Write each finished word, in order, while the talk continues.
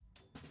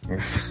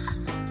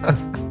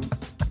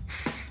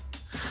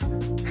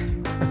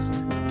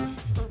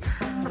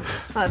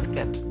That's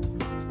good.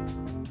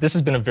 This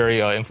has been a very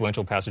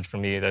influential passage for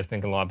me that I've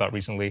thinking a lot about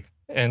recently.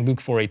 In Luke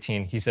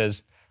 4:18, he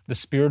says, "The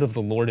Spirit of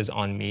the Lord is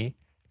on me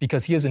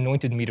because he has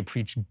anointed me to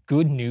preach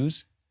good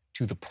news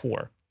to the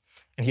poor.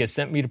 And he has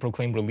sent me to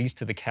proclaim release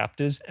to the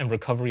captives and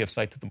recovery of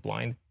sight to the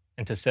blind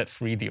and to set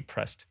free the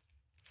oppressed."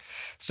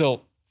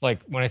 So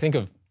like when I think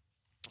of,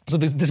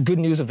 this good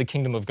news of the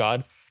kingdom of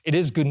God, it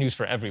is good news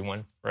for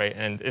everyone, right?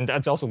 And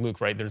that's also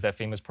Luke, right? There's that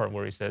famous part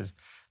where he says,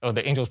 oh,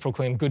 the angels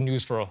proclaim good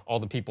news for all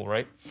the people,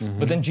 right? Mm-hmm.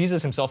 But then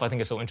Jesus himself, I think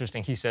is so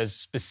interesting. He says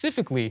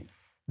specifically,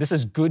 this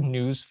is good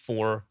news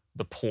for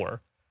the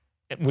poor,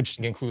 which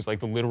includes like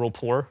the literal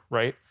poor,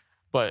 right?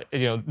 But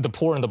the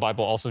poor in the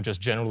Bible also just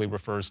generally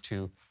refers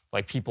to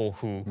like people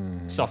who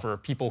suffer,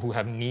 people who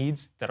have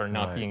needs that are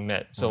not being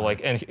met. So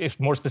and if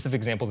more specific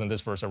examples in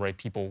this verse are right,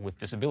 people with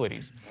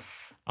disabilities,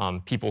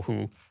 people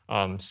who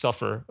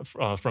suffer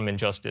from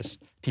injustice,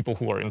 people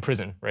who are in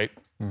prison, right?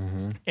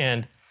 Mm-hmm.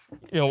 And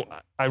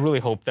I really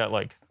hope that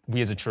like we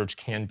as a church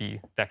can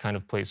be that kind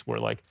of place where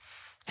like,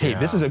 hey,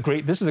 this is a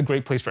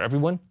great place for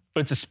everyone,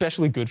 but it's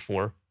especially good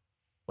for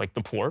like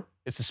the poor.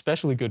 It's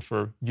especially good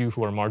for you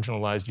who are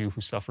marginalized, you who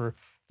suffer,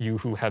 you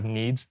who have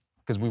needs,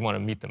 because we want to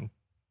meet them.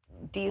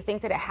 Do you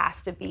think that it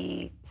has to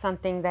be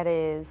something that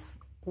is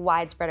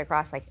widespread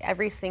across, like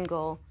every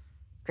single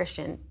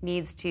Christian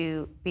needs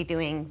to be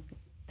doing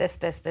this?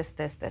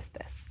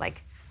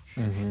 Like,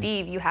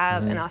 Steve, you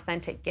have an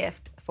authentic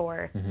gift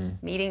for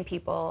meeting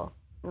people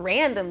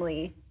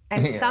randomly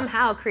and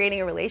somehow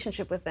creating a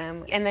relationship with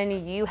them. And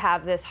then you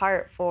have this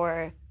heart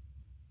for,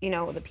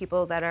 the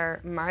people that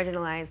are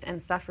marginalized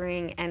and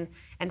suffering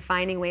and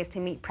finding ways to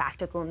meet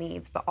practical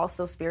needs, but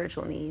also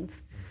spiritual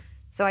needs.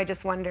 So I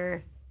just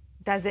wonder,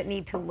 does it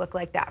need to look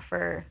like that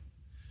for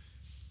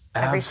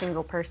every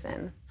single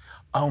person?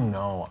 Oh,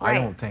 no, Right.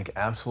 I don't think,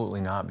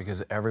 absolutely not,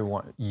 because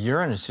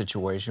you're in a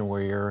situation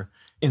where you're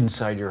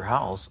inside your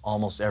house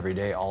almost every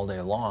day, all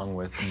day long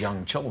with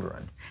young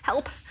children.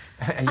 Help.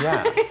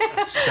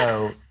 Yeah.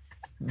 So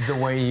the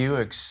way you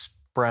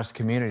express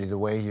community, the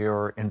way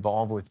you're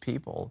involved with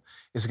people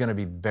is going to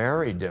be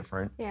very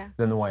different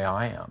than the way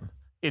I am.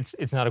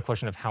 It's not a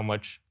question of how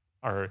much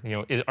are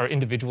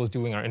individuals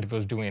doing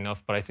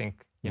enough, but I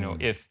think,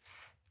 if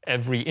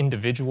every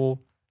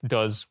individual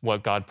does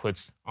what God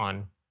puts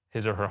on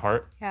his or her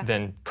heart,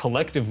 then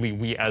collectively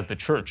we as the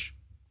church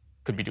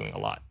could be doing a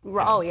lot.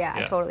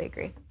 I totally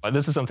agree.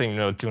 This is something,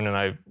 June and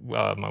I,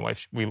 my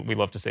wife, we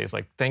love to say is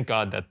like, thank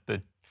God that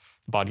the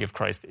body of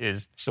Christ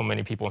is so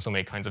many people and so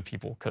many kinds of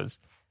people, because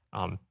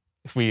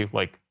if we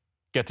like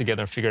get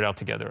together and figure it out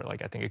together,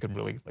 like I think it could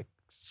really, like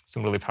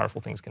some really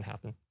powerful things can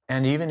happen.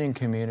 And even in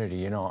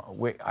community,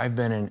 I've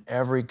been in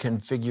every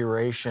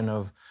configuration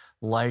of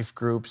life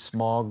group,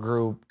 small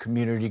group,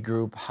 community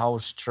group,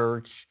 house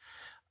church.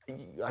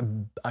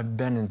 I've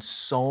been in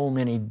so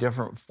many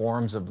different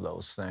forms of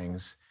those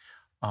things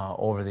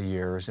over the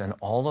years, and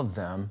all of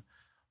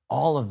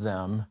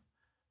them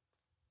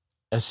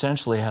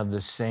essentially have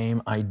the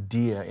same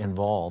idea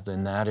involved,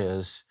 and that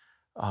is,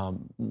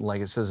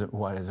 like it says,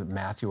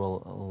 Matthew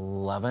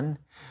 11?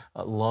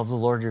 Love the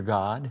Lord your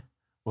God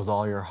with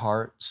all your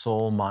heart,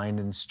 soul, mind,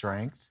 and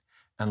strength,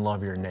 and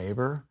love your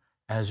neighbor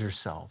as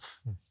yourself.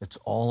 It's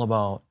all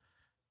about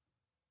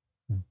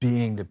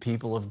being the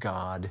people of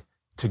God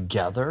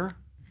together,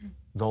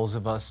 those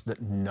of us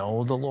that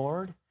know the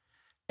Lord,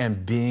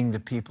 and being the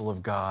people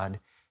of God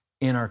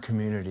in our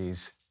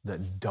communities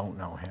that don't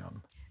know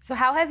him. So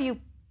how have you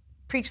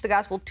preached the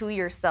gospel to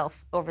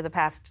yourself over the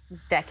past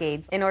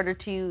decades in order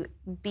to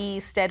be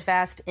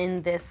steadfast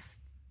in this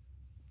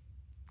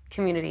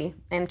community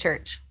and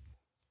church?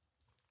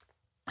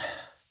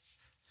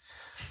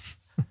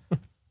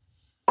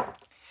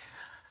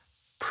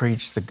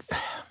 Preach the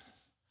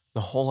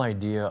whole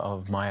idea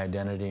of my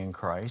identity in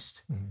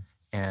Christ,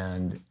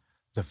 and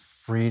the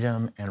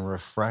freedom and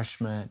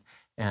refreshment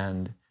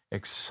and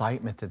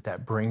excitement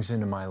that brings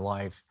into my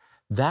life.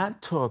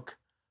 That took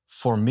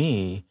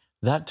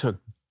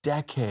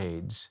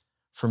decades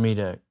for me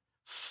to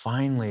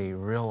finally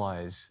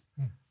realize,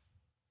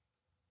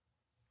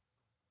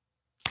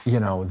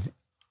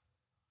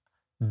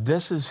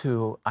 this is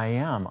who I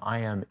am. I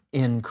am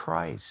in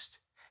Christ.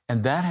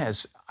 And that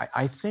has,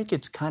 I think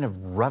it's kind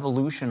of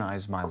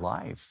revolutionized my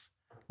life,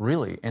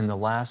 really, in the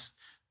last,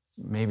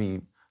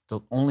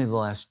 only the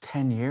last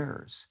 10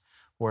 years,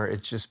 where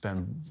it's just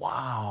been,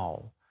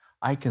 wow,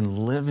 I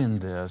can live in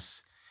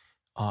this.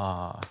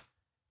 And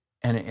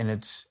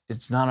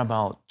it's not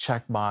about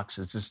check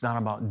boxes. It's not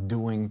about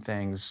doing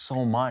things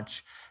so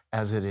much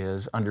as it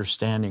is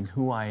understanding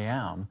who I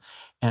am.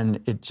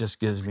 And it just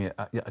gives me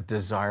a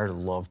desire to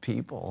love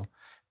people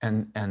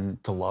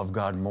and to love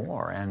God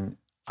more. And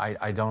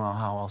I don't know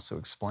how else to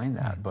explain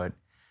that, but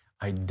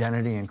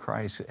identity in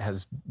Christ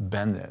has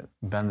been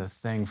the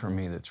thing for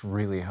me that's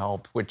really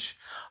helped, which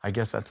I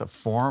guess that's a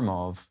form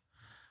of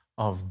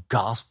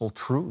gospel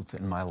truth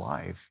in my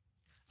life.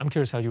 I'm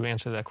curious how you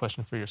answer that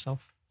question for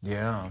yourself.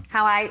 Yeah.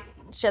 How I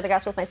share the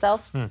gospel with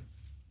myself?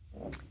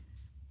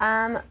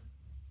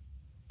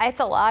 It's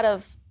a lot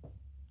of,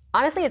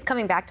 honestly, it's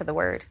coming back to the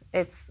word.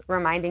 It's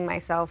reminding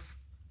myself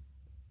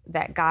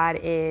that God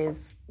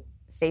is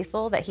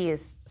faithful, that he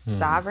is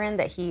sovereign,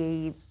 that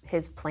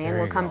his plan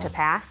will come to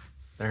pass.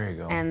 There you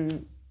go.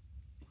 And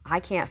I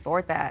can't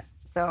thwart that.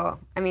 So,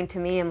 I mean, to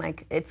me, I'm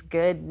like, it's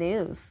good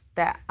news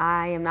that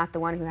I am not the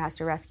one who has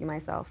to rescue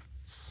myself,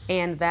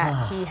 and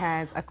that he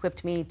has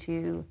equipped me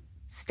to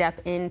step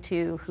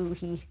into who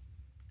he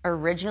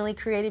originally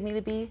created me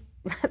to be,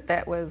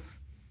 that was,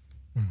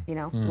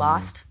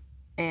 lost,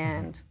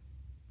 and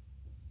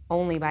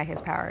only by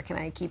his power can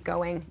I keep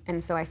going.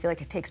 And so I feel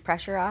like it takes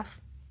pressure off,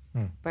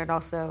 but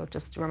also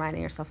just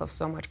reminding yourself of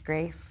so much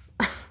grace.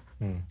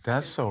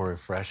 That's so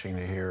refreshing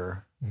to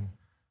hear.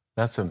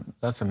 That's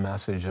a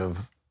message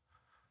of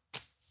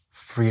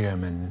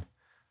freedom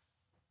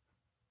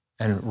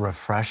and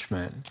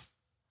refreshment.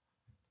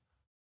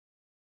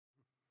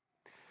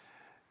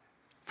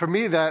 For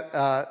me,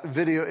 that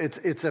video,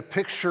 it's a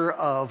picture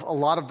of a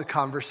lot of the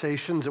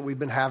conversations that we've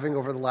been having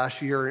over the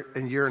last year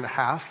and a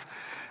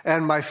half.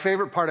 And my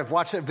favorite part, I've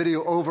watched that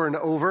video over and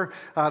over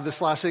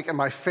this last week, and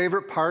my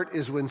favorite part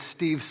is when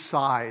Steve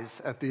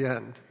sighs at the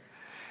end.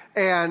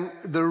 And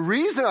the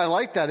reason I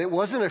like that, it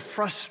wasn't a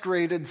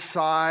frustrated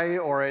sigh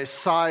or a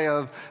sigh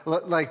of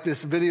like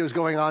this video is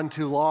going on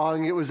too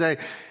long. It was a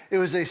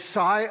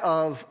sigh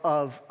of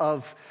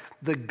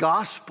the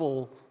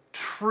gospel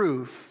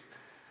truth,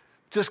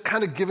 just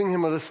kind of giving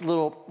him this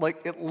little,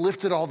 like it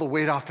lifted all the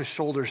weight off his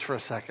shoulders for a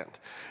second.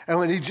 And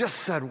when he just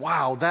said,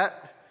 wow,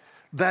 that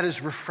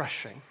is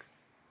refreshing.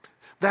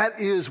 That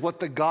is what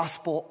the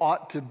gospel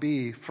ought to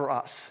be for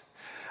us.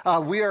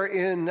 We are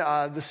in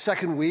the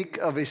second week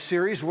of a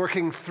series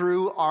working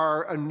through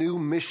our new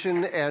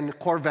mission and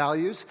core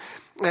values.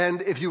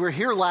 And if you were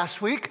here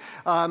last week,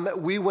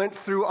 we went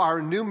through our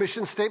new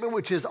mission statement,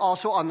 which is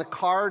also on the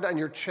card on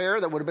your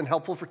chair. That would have been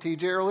helpful for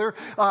TJ earlier.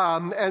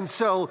 And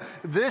so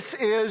this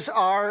is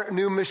our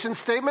new mission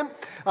statement,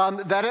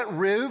 that at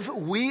Riv,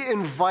 we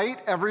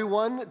invite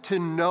everyone to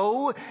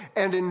know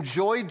and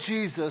enjoy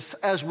Jesus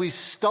as we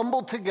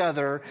stumble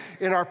together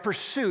in our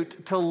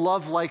pursuit to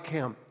love like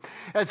him.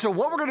 And so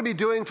what we're going to be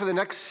doing for the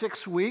next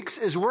 6 weeks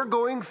is we're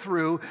going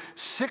through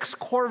 6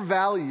 core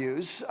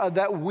values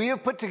that we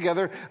have put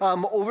together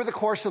over the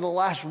course of the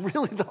last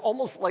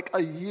almost like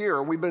a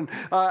year. We've been,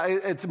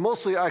 it's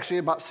mostly actually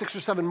about 6 or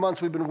 7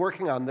 months we've been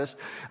working on this.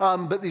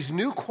 But these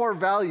new core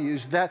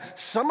values that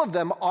some of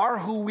them are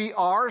who we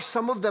are,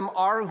 some of them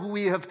are who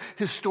we have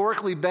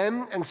historically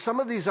been, and some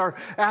of these are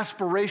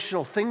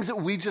aspirational, things that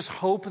we just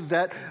hope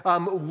that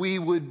we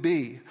would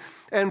be.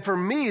 And for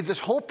me, this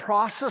whole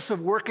process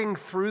of working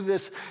through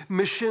this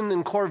mission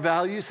and core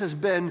values has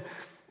been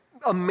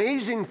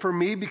amazing for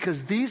me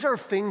because these are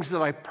things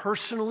that I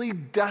personally,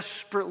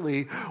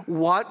 desperately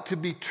want to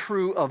be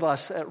true of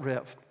us at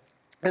Riv.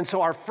 And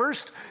so our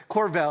first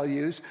core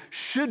values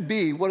should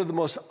be one of the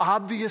most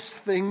obvious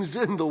things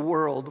in the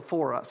world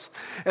for us.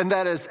 And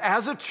that is,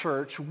 as a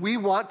church, we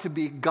want to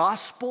be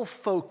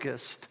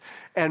gospel-focused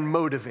and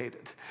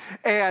motivated.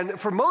 And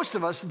for most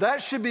of us,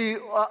 that should be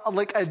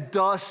like a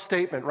duh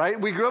statement, right?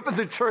 We grew up in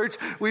the church.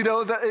 We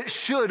know that it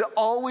should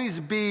always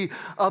be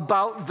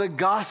about the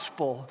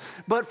gospel.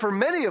 But for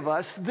many of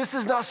us, this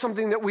is not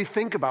something that we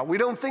think about. We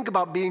don't think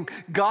about being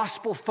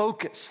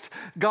gospel-focused,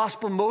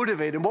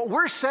 gospel-motivated. And what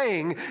we're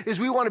saying is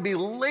we want to be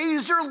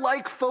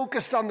laser-like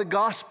focused on the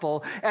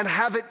gospel and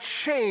have it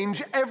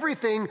change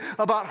everything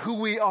about who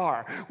we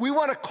are. We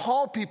want to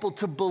call people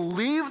to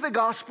believe the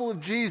gospel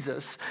of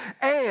Jesus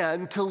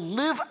and to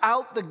live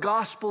out the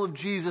gospel of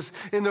Jesus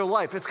in their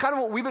life. It's kind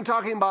of what we've been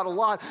talking about a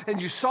lot, and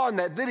you saw in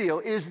that video,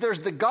 is there's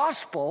the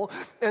gospel,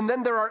 and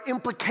then there are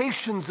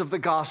implications of the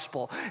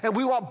gospel. And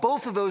we want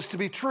both of those to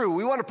be true.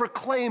 We want to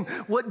proclaim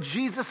what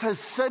Jesus has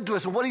said to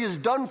us and what he has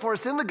done for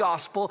us in the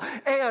gospel,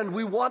 and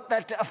we want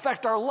that to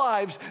affect our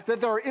lives,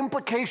 that there are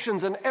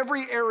implications in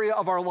every area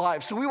of our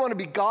lives. So we want to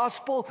be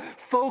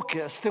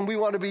gospel-focused, and we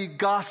want to be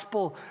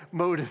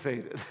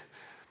gospel-motivated.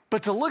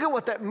 But to look at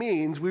what that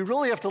means, we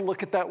really have to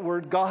look at that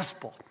word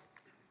gospel.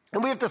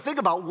 And we have to think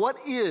about what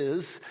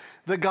is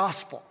the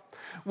gospel.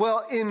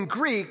 Well, in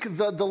Greek,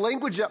 the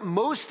language that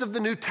most of the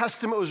New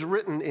Testament was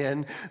written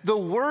in, the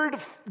word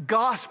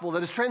gospel,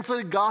 that is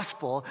translated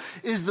gospel,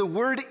 is the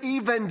word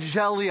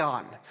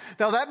evangelion.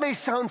 Now, that may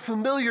sound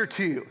familiar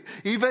to you.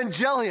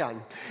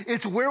 Evangelion.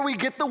 It's where we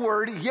get the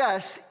word,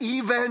 yes,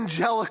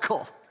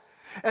 evangelical.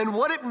 And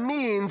what it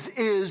means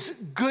is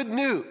good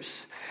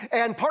news.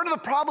 And part of the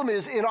problem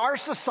is in our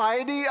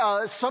society,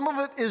 some of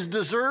it is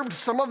deserved,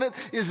 some of it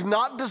is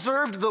not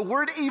deserved. The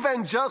word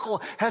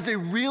evangelical has a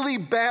really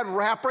bad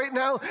rap right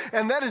now,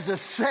 and that is a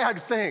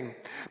sad thing.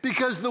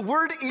 Because the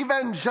word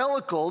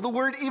evangelical, the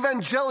word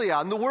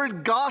evangelion, the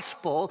word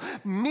gospel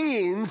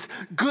means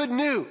good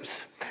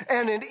news.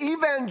 And an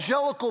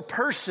evangelical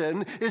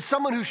person is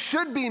someone who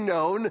should be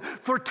known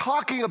for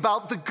talking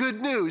about the good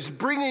news,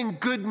 bringing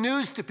good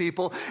news to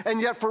people.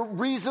 And yet for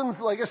reasons,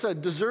 like I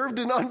said, deserved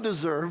and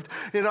undeserved,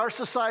 in our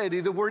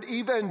society, the word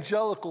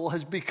evangelical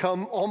has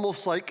become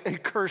almost like a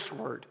curse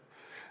word.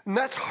 And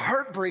that's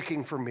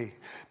heartbreaking for me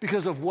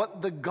because of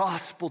what the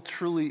gospel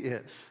truly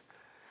is.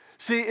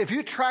 See, if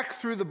you track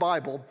through the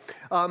Bible,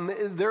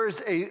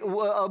 there's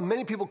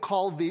many people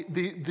call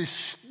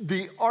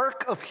the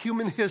arc of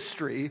human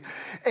history,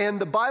 and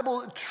the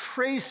Bible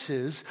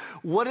traces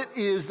what it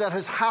is that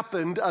has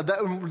happened,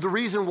 the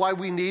reason why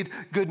we need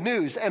good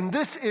news. And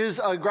this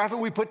is a graphic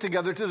we put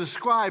together to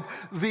describe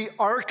the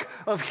arc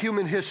of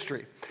human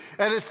history.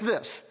 And it's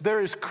this: there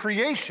is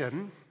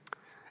creation,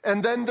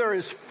 and then there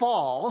is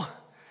fall,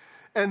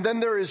 and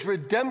then there is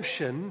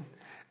redemption,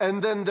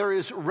 and then there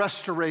is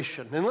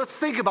restoration. And let's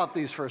think about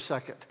these for a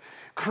second.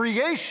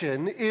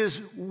 Creation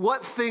is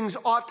what things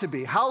ought to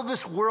be, how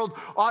this world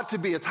ought to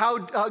be. It's how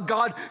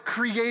God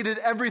created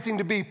everything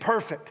to be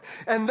perfect.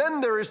 And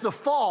then there is the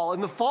fall,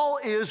 and the fall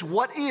is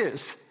what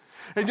is.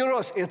 And you'll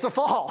notice it's a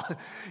fall.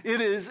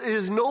 It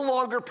is no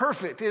longer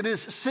perfect. It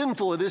is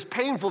sinful. It is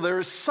painful. There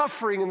is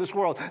suffering in this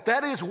world.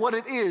 That is what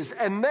it is.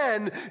 And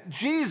then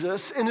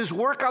Jesus, in his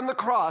work on the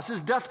cross,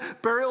 his death,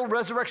 burial,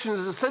 resurrection,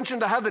 his ascension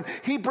to heaven,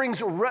 he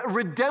brings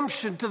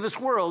redemption to this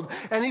world,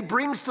 and he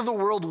brings to the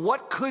world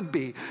what could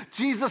be.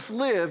 Jesus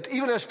lived,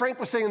 even as Frank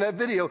was saying in that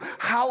video,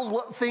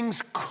 how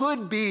things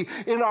could be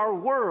in our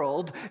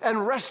world,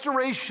 and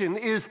restoration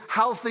is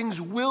how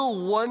things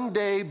will one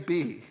day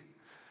be.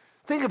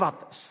 Think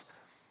about this.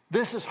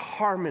 This is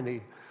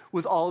harmony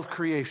with all of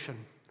creation,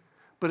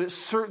 but it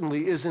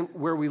certainly isn't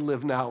where we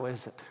live now,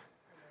 is it?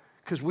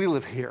 Because we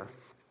live here.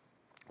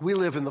 We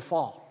live in the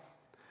fall.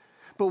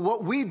 But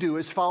what we do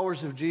as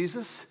followers of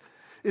Jesus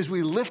is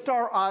we lift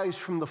our eyes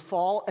from the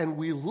fall and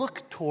we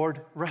look toward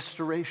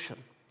restoration.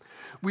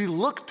 We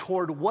look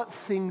toward what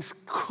things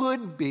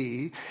could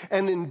be,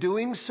 and in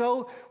doing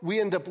so, we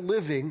end up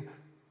living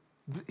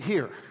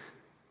here.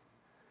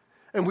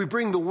 And we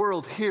bring the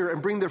world here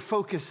and bring their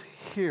focus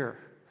here.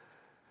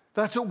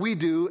 That's what we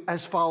do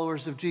as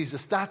followers of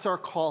Jesus. That's our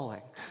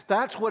calling.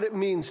 That's what it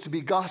means to be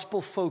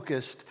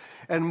gospel-focused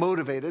and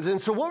motivated.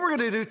 And so what we're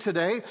going to do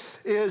today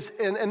is,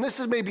 and this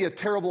is maybe a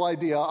terrible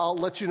idea, I'll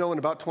let you know in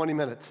about 20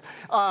 minutes,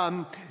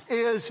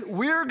 is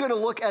we're going to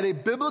look at a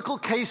biblical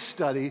case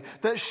study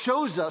that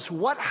shows us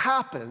what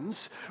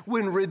happens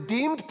when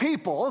redeemed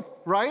people,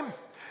 right,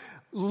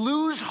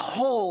 lose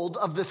hold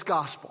of this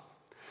gospel.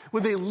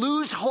 When they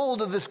lose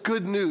hold of this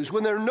good news,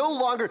 when they're no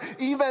longer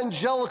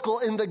evangelical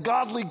in the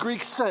godly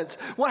Greek sense.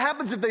 What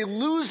happens if they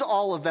lose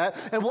all of that,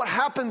 and what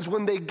happens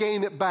when they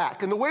gain it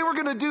back? And the way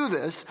we're going to do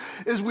this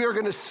is we are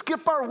going to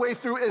skip our way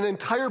through an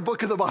entire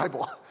book of the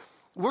Bible.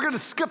 We're going to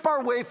skip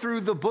our way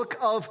through the book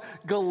of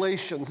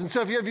Galatians. And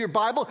so if you have your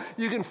Bible,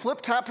 you can flip,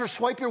 tap, or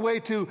swipe your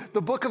way to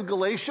the book of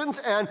Galatians.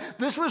 And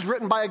this was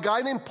written by a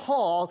guy named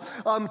Paul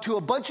to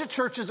a bunch of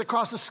churches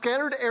across a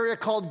scattered area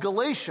called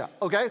Galatia,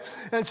 okay?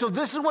 And so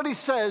this is what he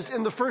says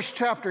in the first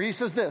chapter. He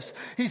says this.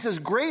 He says,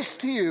 "Grace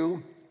to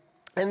you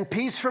and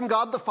peace from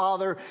God the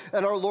Father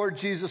and our Lord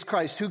Jesus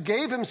Christ, who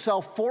gave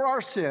himself for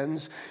our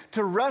sins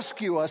to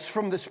rescue us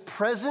from this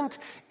present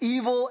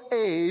evil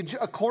age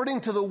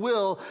according to the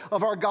will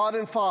of our God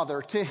and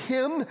Father. To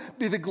him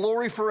be the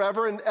glory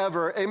forever and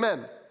ever.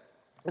 Amen."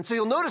 And so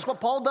you'll notice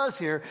what Paul does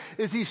here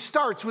is he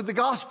starts with the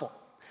gospel.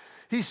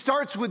 He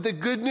starts with the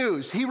good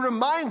news. He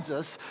reminds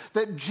us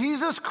that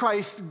Jesus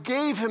Christ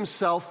gave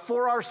himself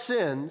for our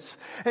sins,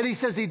 and he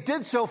says he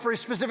did so for a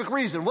specific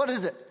reason. What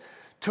is it?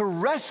 To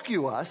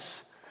rescue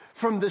us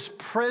from this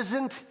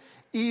present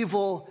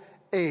evil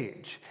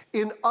age.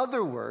 In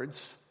other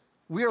words,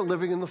 we are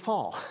living in the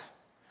fall.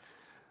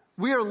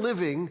 We are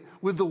living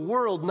with the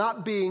world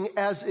not being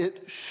as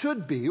it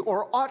should be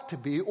or ought to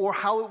be or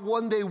how it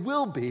one day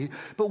will be,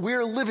 but we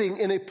are living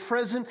in a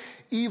present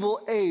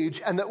evil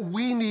age, and that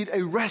we need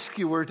a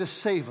rescuer to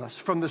save us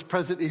from this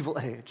present evil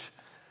age.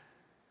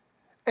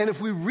 And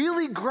if we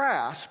really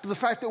grasp the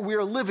fact that we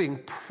are living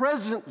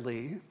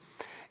presently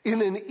in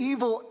an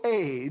evil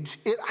age,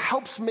 it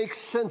helps make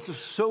sense of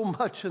so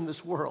much in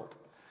this world.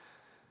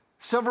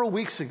 Several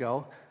weeks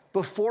ago,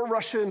 before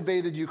Russia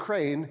invaded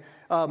Ukraine,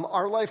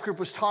 our life group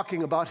was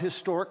talking about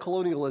historic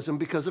colonialism,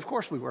 because of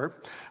course we were.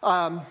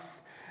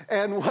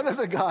 And one of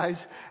the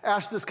guys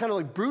asked this kind of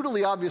like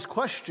brutally obvious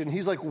question.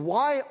 He's like,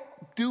 why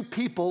do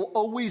people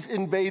always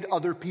invade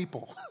other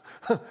people?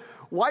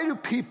 Why do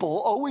people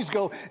always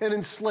go and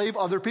enslave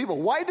other people?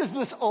 Why does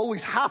this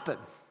always happen?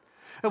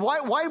 And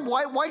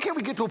why can't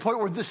we get to a point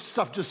where this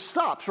stuff just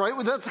stops, right?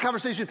 Well, that's the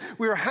conversation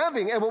we were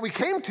having. And what we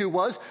came to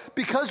was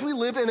because we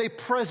live in a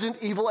present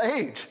evil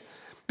age.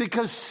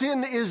 Because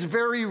sin is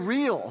very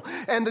real.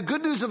 And the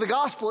good news of the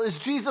gospel is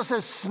Jesus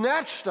has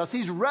snatched us.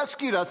 He's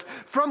rescued us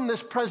from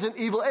this present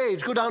evil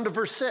age. Go down to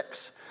verse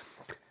 6.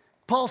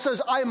 Paul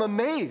says, "I am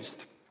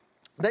amazed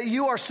that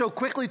you are so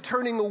quickly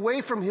turning away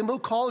from him who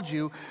called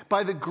you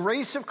by the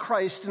grace of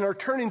Christ and are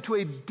turning to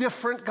a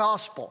different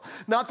gospel.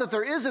 Not that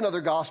there is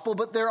another gospel,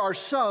 but there are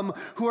some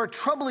who are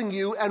troubling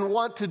you and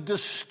want to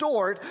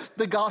distort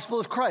the gospel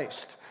of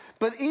Christ.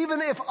 But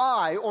even if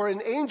I or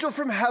an angel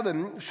from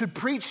heaven should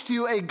preach to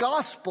you a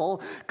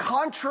gospel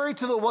contrary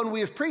to the one we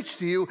have preached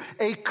to you,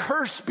 a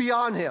curse be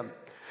on him.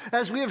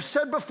 As we have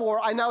said before,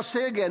 I now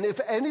say again, if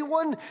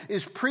anyone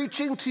is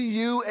preaching to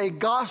you a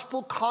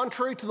gospel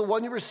contrary to the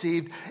one you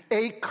received,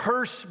 a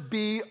curse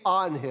be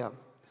on him.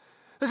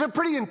 That's a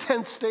pretty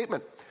intense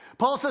statement.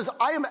 Paul says,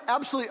 I am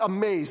absolutely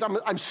amazed.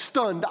 I'm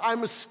stunned.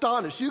 I'm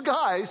astonished. You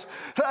guys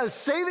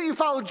say that you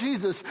follow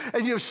Jesus,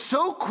 and you have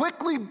so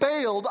quickly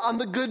bailed on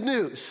the good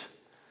news.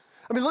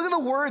 I mean, look at the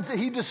words that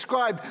he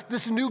described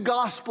this new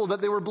gospel that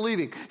they were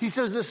believing. He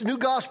says this new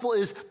gospel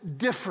is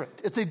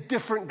different. It's a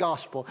different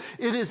gospel.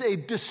 It is a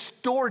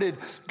distorted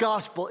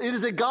gospel. It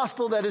is a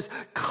gospel that is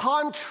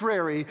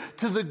contrary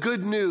to the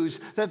good news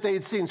that they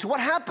had seen. So what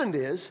happened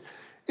is,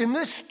 in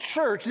this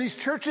church, these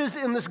churches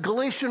in this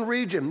Galatian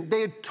region, they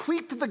had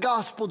tweaked the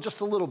gospel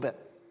just a little bit.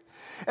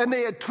 And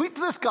they had tweaked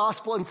this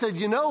gospel and said,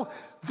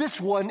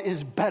 this one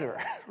is better,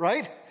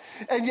 right?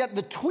 And yet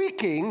the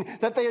tweaking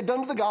that they had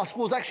done to the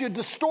gospel was actually a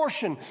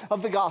distortion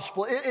of the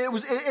gospel. It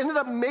ended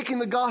up making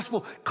the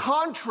gospel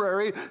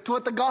contrary to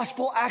what the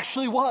gospel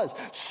actually was.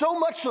 So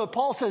much so,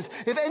 Paul says,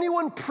 if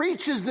anyone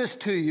preaches this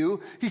to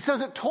you, he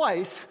says it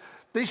twice,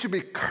 they should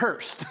be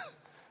cursed.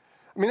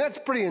 I mean, that's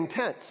pretty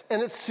intense,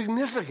 and it's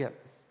significant.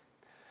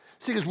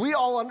 See, because we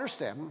all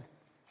understand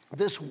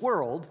this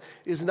world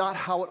is not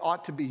how it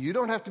ought to be. You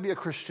don't have to be a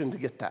Christian to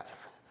get that.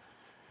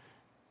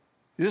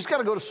 You just got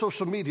to go to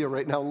social media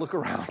right now and look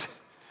around.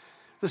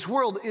 This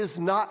world is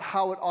not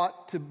how it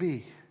ought to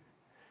be.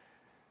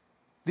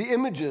 The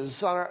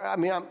images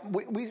on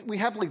we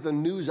have like the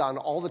news on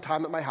all the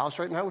time at my house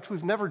right now, which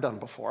we've never done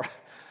before.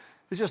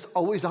 It's just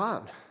always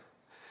on.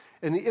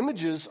 And the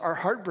images are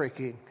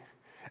heartbreaking.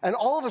 And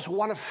all of us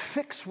want to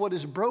fix what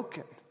is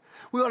broken.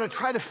 We want to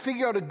try to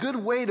figure out a good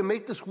way to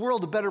make this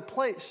world a better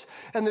place.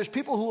 And there's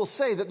people who will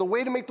say that the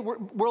way to make the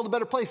world a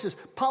better place is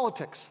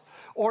politics,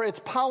 or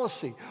it's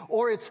policy,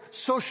 or it's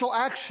social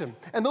action.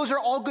 And those are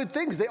all good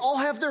things. They all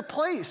have their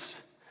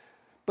place.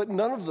 But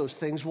none of those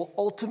things will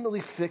ultimately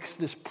fix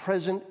this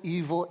present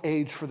evil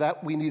age. For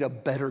that, we need a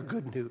better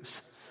good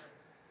news.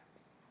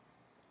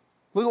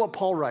 Look at what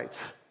Paul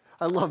writes.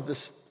 I love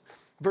this.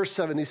 Verse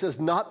 7, he says,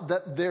 not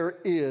that there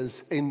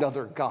is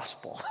another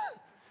gospel.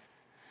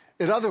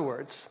 In other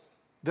words,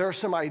 there are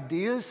some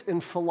ideas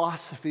and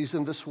philosophies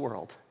in this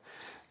world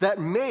that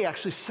may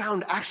actually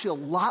sound a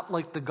lot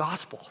like the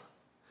gospel,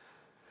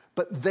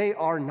 but they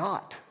are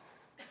not.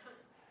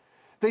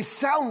 They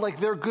sound like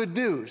they're good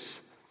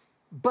news,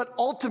 but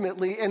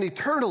ultimately and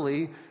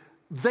eternally,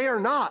 they are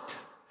not.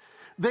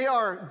 They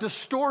are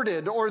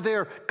distorted, or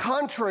they're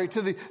contrary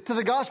to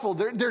the gospel.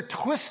 They're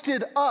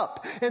twisted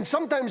up. And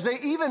sometimes they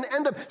even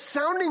end up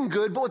sounding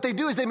good, but what they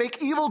do is they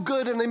make evil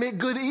good and they make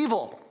good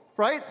evil,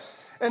 right?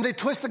 And they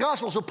twist the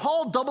gospel. So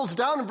Paul doubles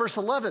down in verse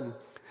 11.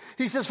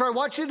 He says, for I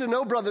want you to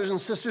know, brothers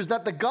and sisters,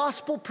 that the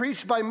gospel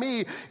preached by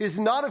me is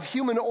not of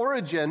human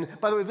origin.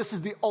 By the way, this is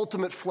the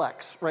ultimate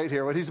flex right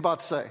here, what he's about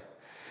to say.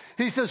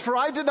 He says, for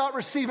I did not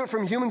receive it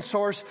from human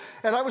source,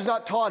 and I was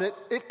not taught it.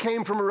 It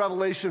came from a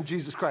revelation of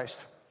Jesus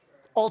Christ.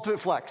 Ultimate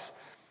flex.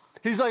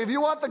 He's like, if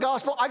you want the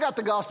gospel, I got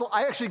the gospel.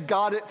 I actually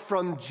got it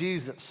from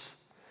Jesus.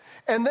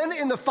 And then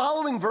in the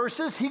following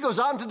verses, he goes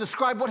on to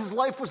describe what his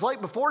life was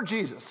like before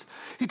Jesus.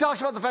 He talks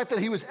about the fact that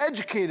he was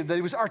educated, that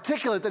he was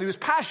articulate, that he was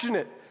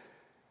passionate,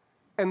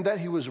 and that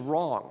he was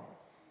wrong.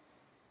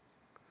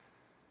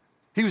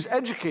 He was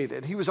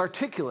educated, he was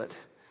articulate,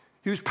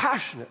 he was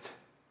passionate,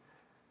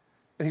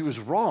 and he was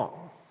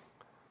wrong.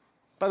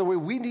 By the way,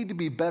 we need to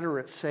be better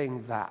at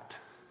saying that.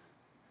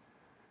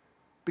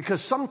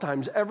 Because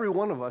sometimes every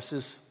one of us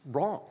is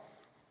wrong.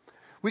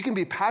 We can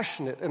be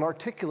passionate and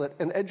articulate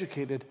and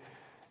educated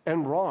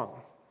and wrong.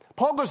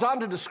 Paul goes on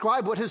to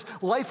describe what his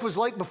life was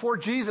like before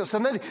Jesus,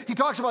 and then he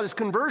talks about his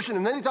conversion,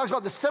 and then he talks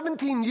about the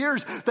 17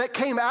 years that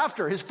came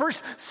after, his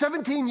first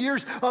 17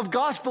 years of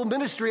gospel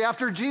ministry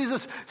after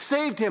Jesus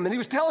saved him. And he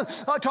was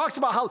talks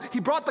about how he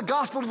brought the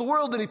gospel to the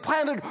world and he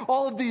planted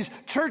all of these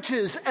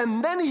churches,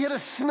 and then he hit a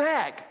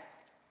snag.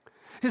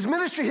 His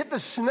ministry hit the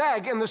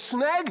snag, and the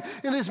snag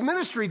in his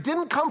ministry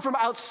didn't come from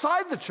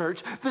outside the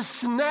church. The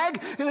snag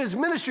in his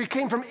ministry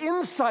came from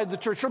inside the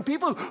church, from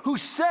people who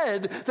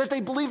said that they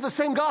believed the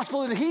same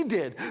gospel that he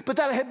did, but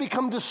that it had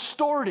become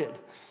distorted.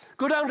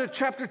 Go down to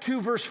chapter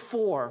 2, verse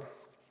 4.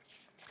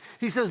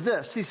 He says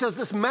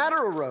this matter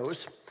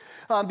arose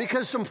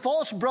because some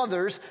false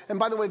brothers, and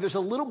by the way, there's a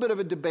little bit of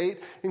a debate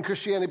in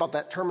Christianity about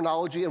that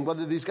terminology and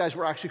whether these guys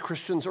were actually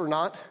Christians or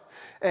not.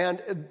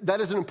 And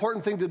that is an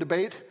important thing to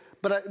debate.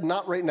 But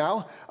not right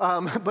now.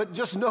 But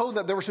just know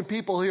that there were some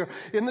people here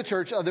in the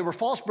church. There were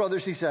false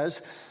brothers, he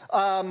says,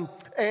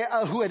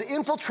 who had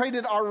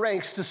infiltrated our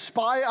ranks to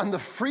spy on the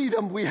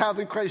freedom we have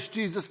in Christ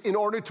Jesus in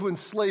order to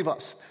enslave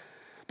us.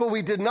 But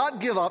we did not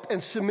give up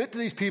and submit to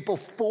these people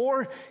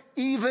for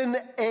even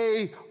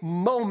a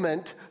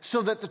moment,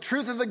 so that the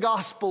truth of the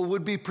gospel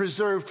would be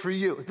preserved for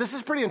you. This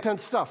is pretty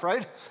intense stuff,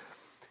 right?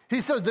 He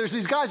says there's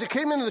these guys that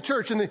came into the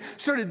church and they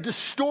started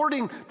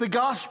distorting the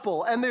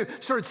gospel, and they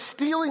started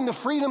stealing the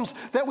freedoms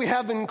that we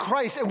have in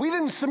Christ, and we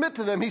didn't submit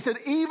to them. He said,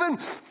 even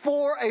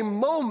for a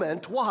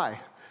moment.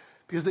 Why?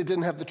 Because they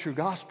didn't have the true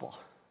gospel.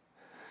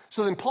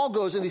 So then Paul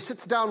goes and he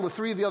sits down with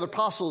three of the other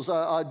apostles,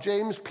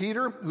 James,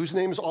 Peter, whose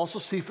name is also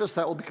Cephas.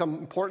 That will become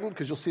important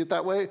because you'll see it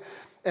that way,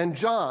 and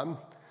John.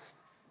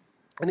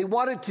 And he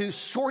wanted to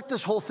sort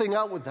this whole thing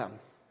out with them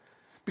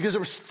because there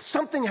was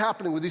something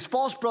happening with these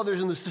false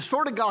brothers and this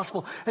distorted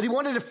gospel, and he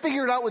wanted to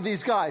figure it out with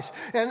these guys.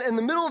 And in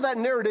the middle of that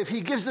narrative,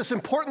 he gives this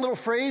important little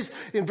phrase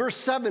in verse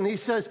 7. He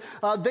says,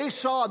 they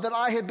saw that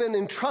I had been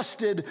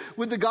entrusted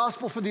with the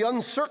gospel for the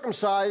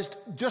uncircumcised,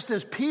 just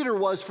as Peter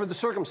was for the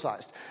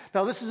circumcised.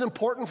 Now, this is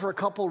important for a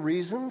couple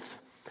reasons.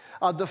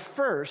 The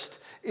first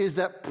is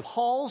that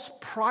Paul's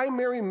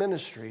primary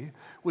ministry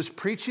was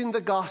preaching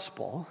the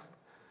gospel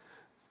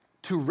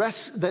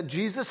that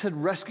Jesus had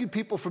rescued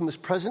people from this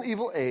present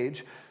evil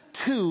age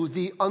to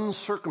the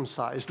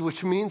uncircumcised,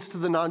 which means to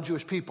the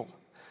non-Jewish people.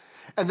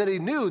 And then he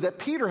knew that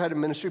Peter had a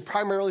ministry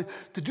primarily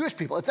to Jewish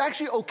people. It's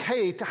actually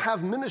okay to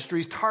have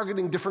ministries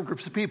targeting different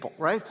groups of people,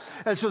 right?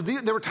 And so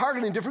they were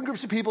targeting different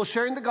groups of people,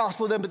 sharing the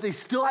gospel with them, but they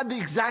still had the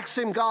exact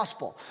same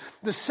gospel.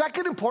 The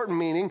second important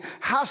meaning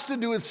has to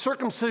do with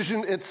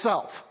circumcision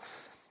itself,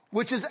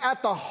 which is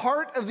at the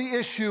heart of the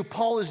issue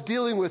Paul is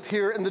dealing with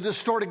here in the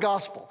distorted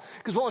gospel.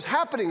 Because what was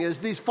happening is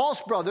these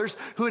false brothers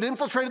who had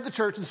infiltrated the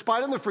church and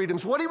spied on their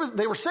freedoms,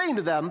 they were saying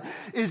to them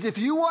is, if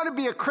you want to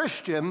be a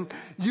Christian,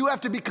 you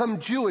have to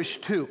become Jewish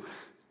too.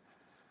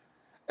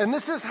 And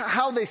this is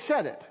how they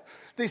said it.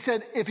 They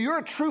said, if you're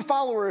a true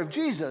follower of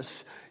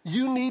Jesus,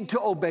 you need to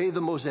obey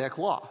the Mosaic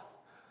law.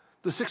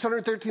 The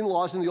 613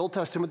 laws in the Old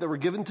Testament that were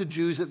given to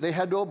Jews that they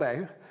had to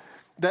obey,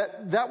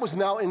 that was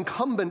now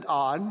incumbent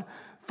on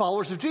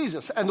followers of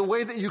Jesus. And the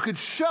way that you could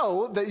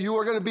show that you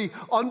are going to be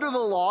under the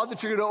law,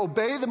 that you're going to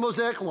obey the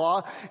Mosaic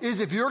law,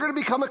 is if you're going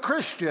to become a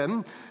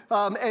Christian,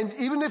 and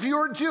even if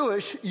you're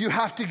Jewish, you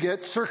have to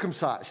get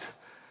circumcised.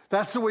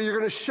 That's the way you're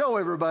going to show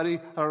everybody,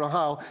 I don't know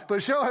how,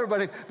 but show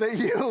everybody that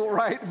you,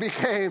 right,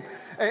 became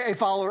a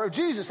follower of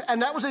Jesus.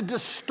 And that was a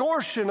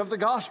distortion of the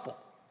gospel.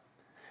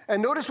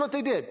 And notice what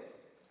they did.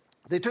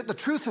 They took the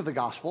truth of the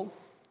gospel,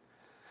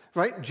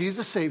 right?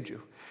 Jesus saved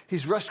you.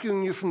 He's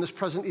rescuing you from this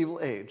present evil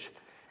age.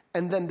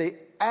 And then they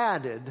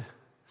added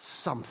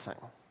something.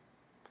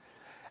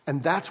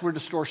 And that's where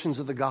distortions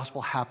of the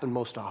gospel happen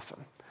most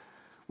often.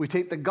 We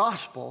take the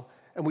gospel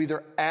and we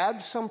either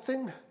add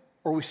something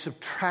or we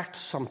subtract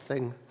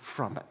something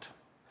from it.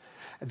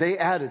 They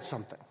added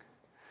something.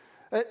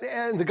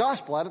 And the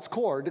gospel at its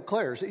core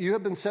declares that you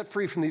have been set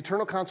free from the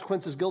eternal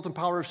consequences, guilt, and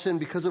power of sin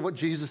because of what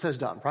Jesus has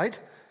done, right?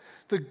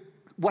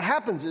 What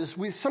happens is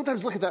we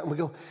sometimes look at that and we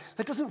go,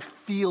 that doesn't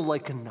feel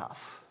like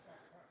enough,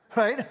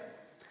 right?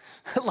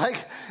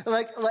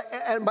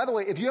 And by the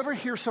way, if you ever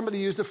hear somebody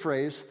use the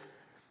phrase,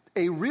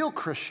 a real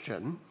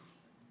Christian, ...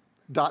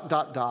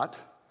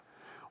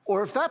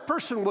 or if that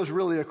person was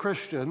really a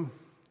Christian, ...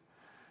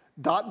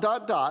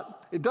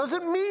 it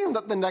doesn't mean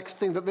that the next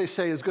thing that they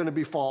say is going to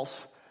be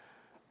false,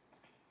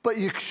 but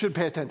you should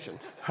pay attention,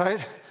 right?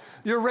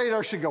 Your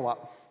radar should go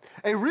up.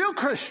 A real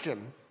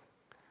Christian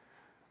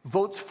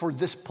votes for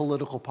this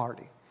political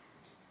party.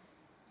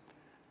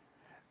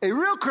 A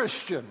real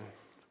Christian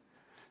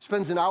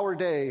spends an hour a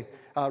day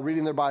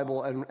reading their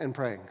Bible and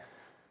praying.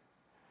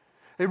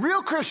 A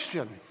real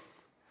Christian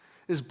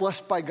is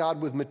blessed by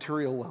God with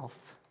material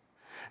wealth.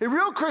 A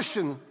real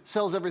Christian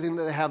sells everything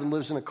that they have and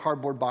lives in a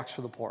cardboard box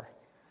for the poor.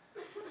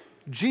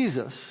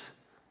 Jesus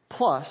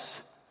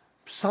plus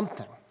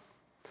something.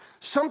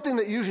 Something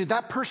that usually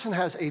that person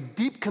has a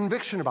deep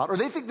conviction about, or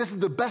they think this is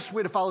the best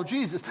way to follow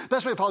Jesus.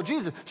 Best way to follow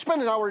Jesus,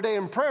 spend an hour a day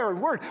in prayer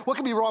and word. What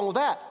could be wrong with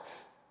that?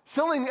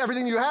 Selling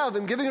everything you have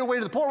and giving it away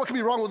to the poor, what could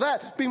be wrong with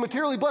that? Being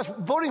materially blessed,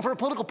 voting for a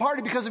political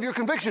party because of your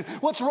conviction,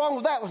 what's wrong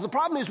with that? Well, the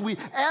problem is we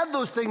add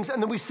those things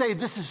and then we say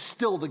this is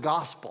still the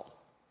gospel.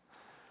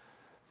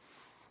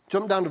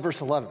 Jump down to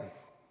verse 11.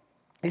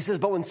 He says,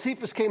 but when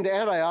Cephas came to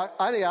Antioch,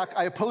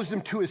 I opposed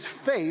him to his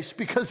face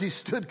because he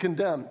stood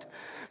condemned.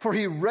 For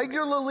he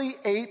regularly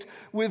ate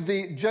with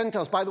the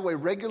Gentiles. By the way,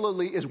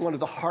 regularly is one of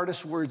the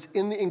hardest words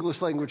in the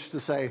English language to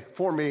say.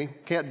 For me,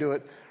 can't do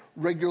it.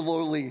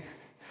 Regularly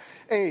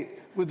ate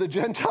with the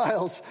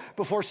Gentiles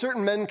before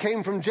certain men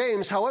came from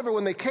James. However,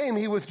 when they came,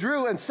 he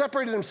withdrew and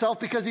separated himself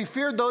because he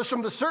feared those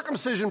from the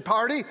circumcision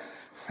party.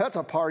 That's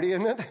a party,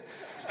 isn't it?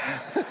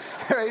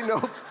 There ain't no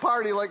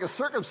party like a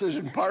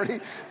circumcision party.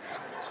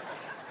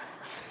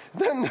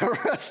 Then the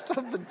rest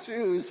of the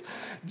Jews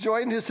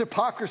joined his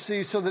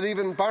hypocrisy so that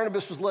even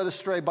Barnabas was led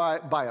astray by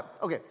it.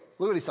 Okay,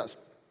 look what he says.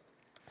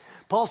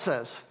 Paul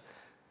says,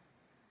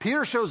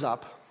 Peter shows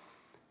up,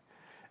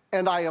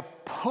 and I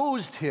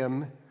opposed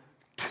him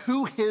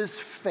to his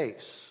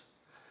face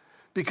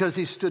because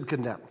he stood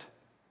condemned.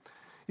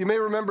 You may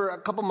remember a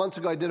couple months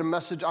ago I did a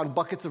message on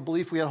buckets of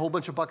belief. We had a whole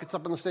bunch of buckets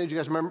up on the stage. You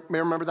guys may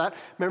remember that?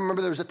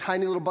 Remember there was a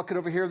tiny little bucket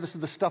over here. This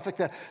is the stuff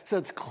that says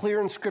it's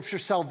clear in Scripture,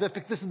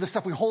 salvific. This is the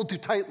stuff we hold too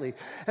tightly.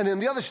 And then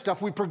the other stuff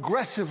we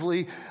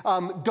progressively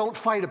don't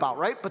fight about,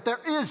 right? But there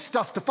is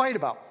stuff to fight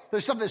about.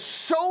 There's stuff that's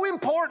so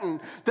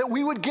important that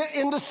we would get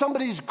into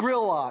somebody's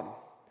grill on.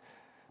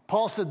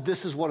 Paul said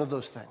this is one of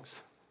those things.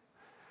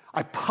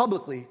 I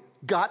publicly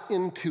got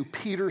into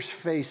Peter's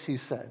face, he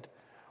said.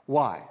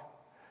 Why?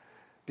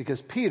 because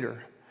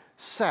Peter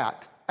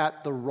sat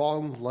at the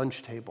wrong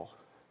lunch table.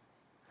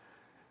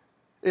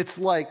 It's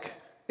like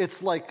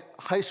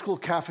high school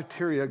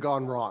cafeteria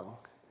gone wrong.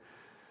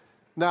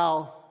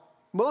 Now,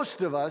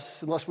 most of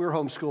us, unless we were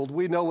homeschooled,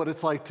 we know what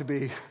it's like to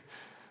be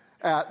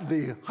at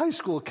the high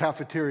school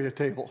cafeteria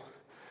table.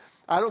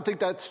 I don't think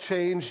that's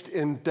changed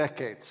in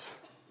decades,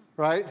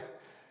 right?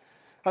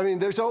 I mean,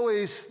 there's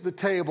always the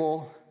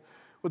table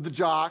with the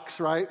jocks,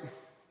 right?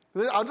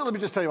 Let me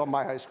just tell you about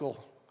my high school.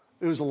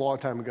 It was a long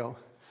time ago.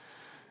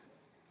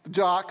 The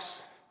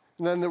jocks,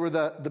 and then there were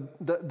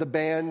the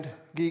band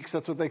geeks,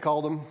 that's what they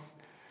called them.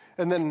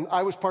 And then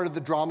I was part of the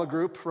drama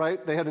group,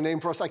 right? They had a name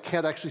for us. I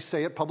can't actually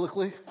say it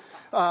publicly.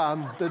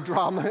 The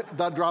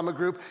drama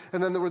group.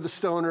 And then there were the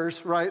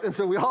stoners, right? And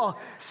so we all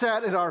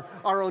sat at our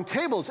own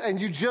tables, and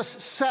you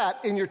just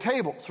sat in your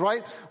tables,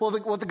 right? Well,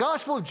 what the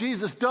gospel of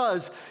Jesus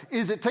does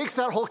is it takes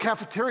that whole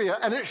cafeteria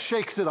and it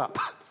shakes it up.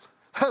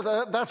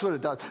 That's what it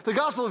does. The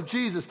gospel of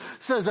Jesus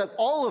says that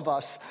all of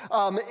us,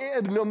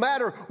 no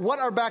matter what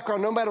our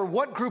background, no matter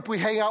what group we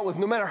hang out with,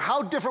 no matter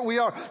how different we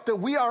are, that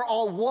we are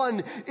all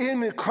one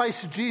in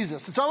Christ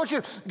Jesus. And so I want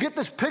you to get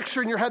this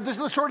picture in your head. This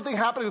is the sort of thing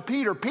happening with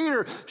Peter.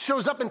 Peter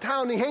shows up in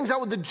town and he hangs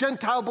out with the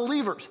Gentile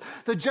believers.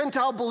 The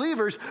Gentile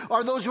believers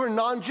are those who are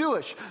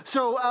non-Jewish.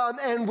 So,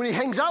 and when he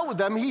hangs out with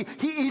them, he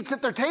eats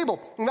at their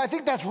table. And I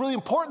think that's really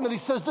important that he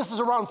says this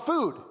is around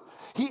food.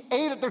 He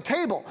ate at their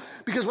table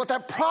because what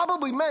that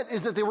probably meant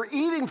is that they were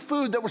eating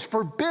food that was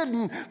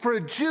forbidden for a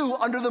Jew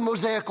under the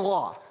Mosaic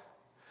law.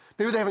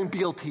 Maybe they're having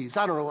BLTs.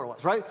 I don't know what it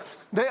was, right?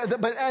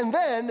 And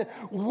then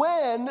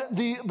when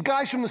the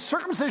guys from the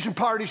circumcision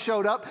party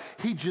showed up,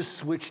 he just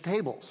switched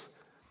tables.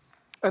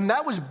 And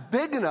that was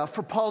big enough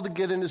for Paul to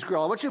get in his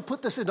grill. I want you to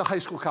put this into high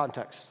school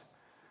context,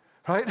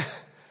 right?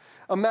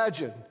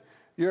 Imagine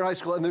you're in high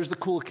school and there's the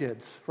cool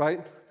kids,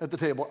 right, at the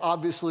table.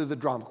 Obviously the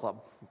drama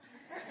club,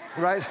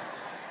 right?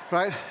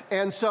 Right?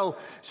 And so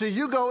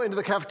you go into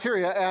the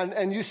cafeteria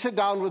and you sit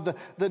down with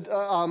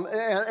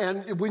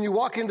and when you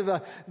walk into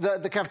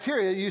the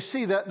cafeteria, you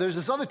see that there's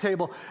this other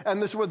table,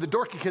 and this is where the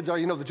dorky kids are,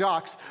 the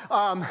jocks.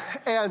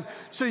 And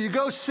so you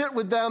go sit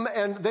with them,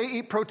 and they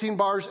eat protein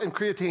bars and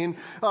creatine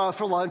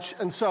for lunch.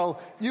 And so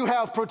you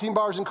have protein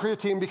bars and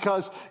creatine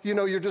because,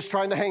 you're just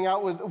trying to hang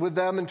out with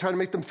them and trying to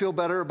make them feel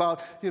better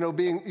about,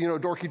 being,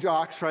 dorky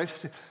jocks, right?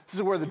 This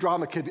is where the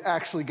drama kid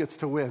actually gets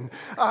to win,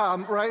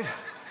 right?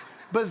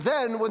 But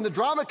then when the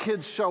drama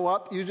kids show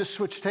up, you just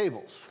switch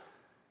tables.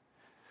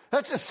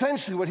 That's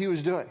essentially what he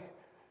was doing.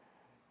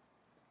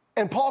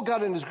 And Paul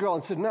got in his grill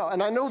and said, no.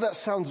 And I know that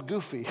sounds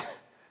goofy,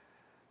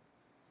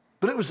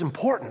 but it was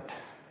important.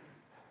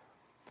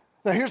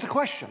 Now here's the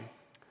question.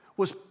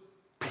 Was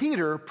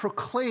Peter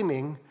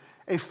proclaiming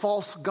a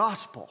false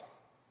gospel?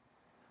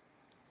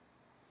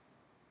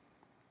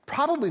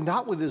 Probably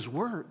not with his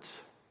words,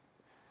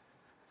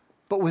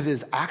 but with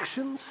his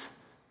actions.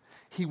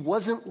 He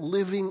wasn't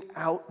living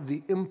out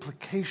the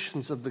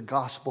implications of the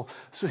gospel,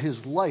 so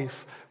his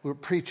life was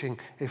preaching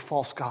a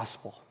false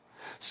gospel.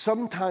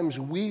 Sometimes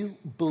we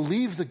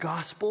believe the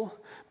gospel,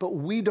 but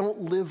we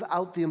don't live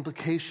out the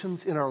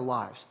implications in our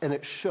lives, and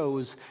it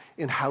shows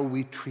in how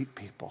we treat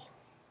people.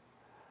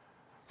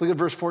 Look at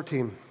verse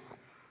 14.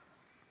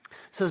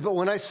 It says, but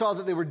when I saw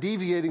that they were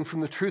deviating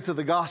from the truth of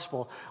the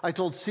gospel, I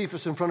told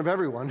Cephas in front of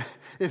everyone,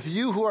 if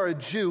you who are a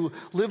Jew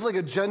live like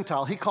a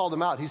Gentile, he called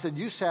him out. He said,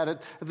 you sat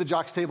at the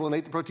jock's table and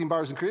ate the protein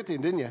bars and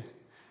creatine, didn't you?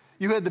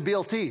 You had the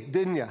BLT,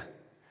 didn't you?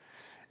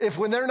 If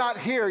when they're not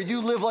here,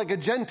 you live like a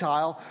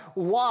Gentile,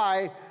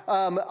 why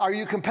are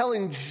you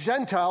compelling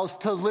Gentiles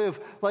to live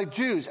like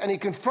Jews? And he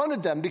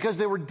confronted them because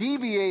they were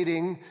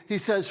deviating, he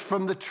says,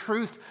 from the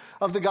truth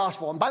of the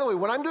gospel. And by the way,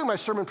 when I'm doing my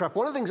sermon prep,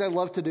 one of the things I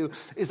love to do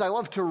is I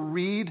love to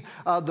read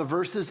the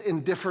verses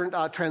in different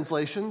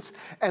translations.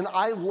 And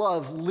I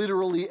love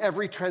literally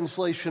every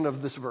translation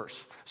of this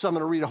verse. So I'm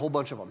going to read a whole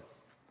bunch of them.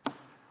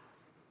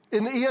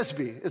 In the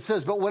ESV, it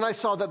says, but when I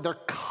saw that their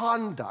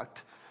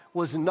conduct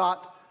was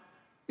not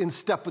in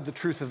step with the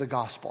truth of the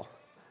gospel.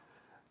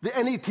 The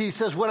NET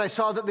says, when I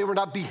saw that they were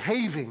not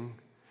behaving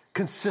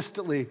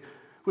consistently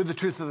with the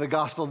truth of the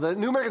gospel. The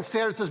New American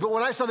Standard says, but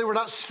when I saw they were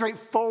not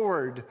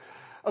straightforward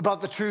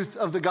about the truth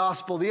of the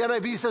gospel. The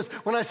NIV says,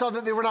 when I saw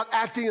that they were not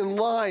acting in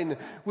line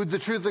with the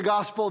truth of the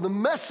gospel. The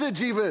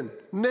Message even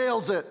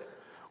nails it.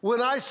 When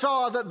I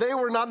saw that they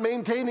were not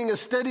maintaining a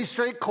steady,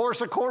 straight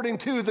course according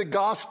to the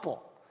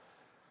gospel.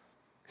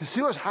 You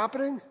see what's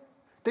happening?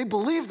 They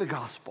believed the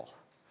gospel.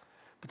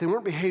 But they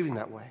weren't behaving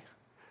that way.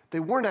 They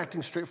weren't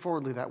acting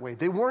straightforwardly that way.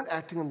 They weren't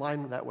acting in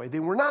line that way. They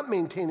were not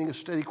maintaining a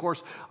steady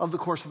course of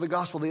the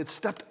gospel. They had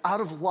stepped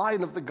out of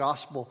line of the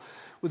gospel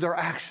with their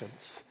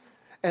actions.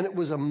 And it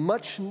was a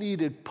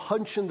much-needed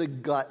punch in the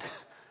gut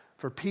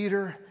for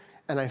Peter,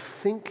 and I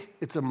think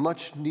it's a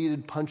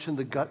much-needed punch in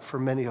the gut for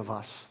many of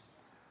us.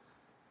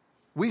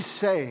 We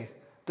say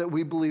that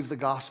we believe the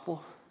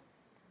gospel,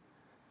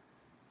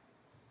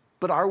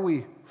 but are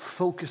we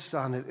focused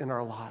on it in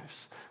our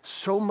lives?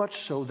 So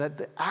much so that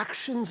the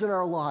actions in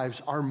our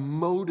lives are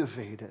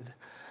motivated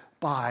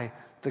by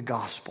the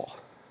gospel.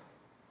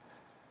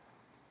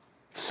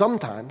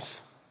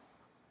 Sometimes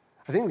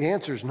I think the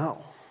answer is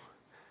no.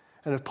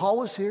 And if Paul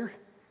was here,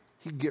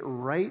 he'd get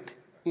right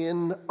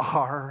in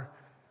our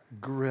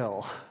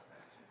grill.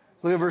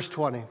 Look at verse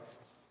 20. It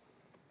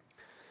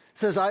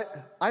says, I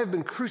have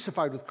been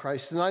crucified with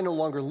Christ, and I no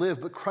longer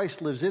live, but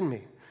Christ lives in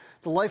me.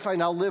 The life I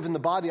now live in the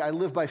body, I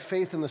live by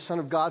faith in the Son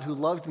of God who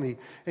loved me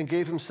and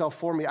gave himself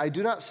for me. I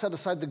do not set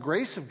aside the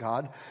grace of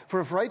God,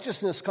 for if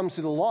righteousness comes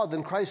through the law,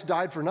 then Christ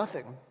died for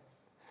nothing.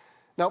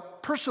 Now,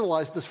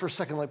 personalize this for a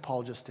second like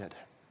Paul just did.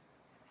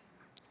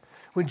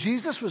 When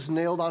Jesus was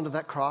nailed onto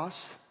that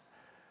cross,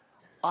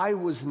 I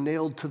was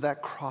nailed to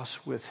that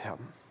cross with him.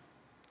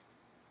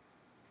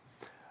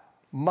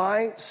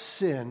 My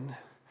sin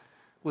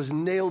was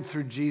nailed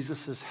through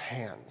Jesus'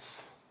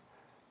 hands.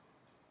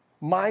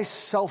 My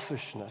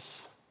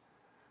selfishness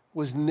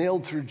was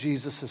nailed through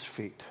Jesus'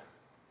 feet.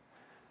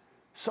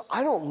 So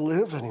I don't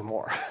live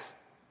anymore.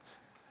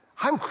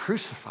 I'm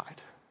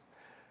crucified.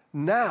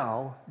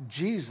 Now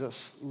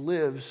Jesus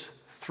lives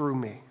through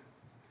me.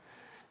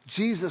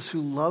 Jesus,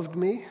 who loved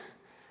me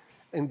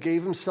and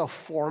gave himself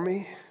for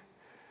me,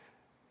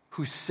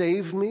 who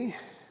saved me,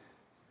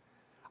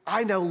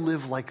 I now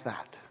live like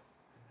that.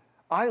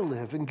 I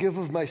live and give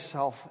of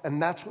myself,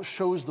 and that's what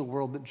shows the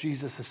world that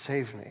Jesus has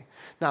saved me.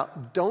 Now,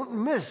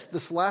 don't miss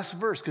this last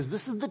verse, because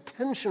this is the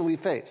tension we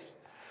face.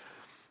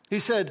 He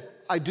said,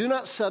 I do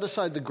not set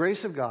aside the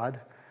grace of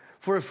God,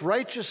 for if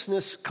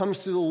righteousness comes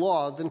through the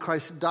law, then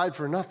Christ died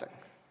for nothing.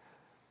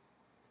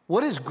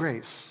 What is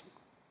grace?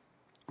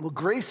 Well,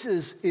 grace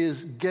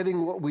is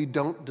getting what we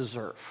don't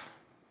deserve.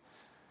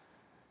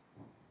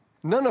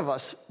 None of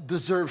us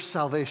deserve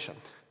salvation.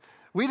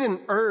 We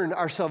didn't earn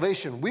our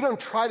salvation. We don't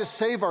try to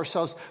save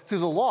ourselves through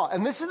the law.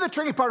 And this is the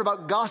tricky part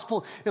about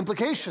gospel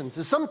implications,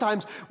 is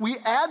sometimes we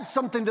add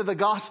something to the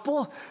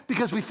gospel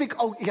because we think,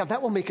 oh, yeah,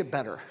 that will make it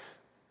better.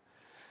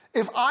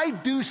 If I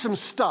do some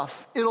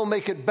stuff, it'll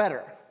make it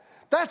better.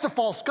 That's a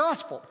false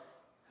gospel.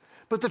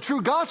 But the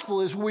true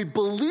gospel is when we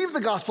believe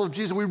the gospel of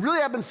Jesus, we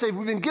really have been saved,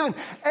 we've been given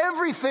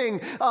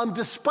everything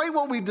despite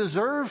what we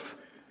deserve.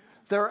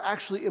 There are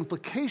actually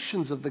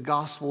implications of the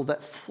gospel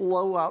that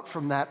flow out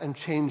from that and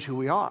change who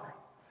we are.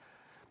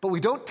 But we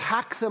don't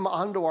tack them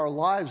onto our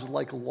lives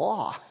like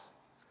law.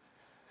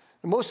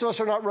 And most of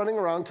us are not running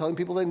around telling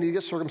people they need to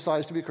get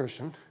circumcised to be a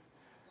Christian.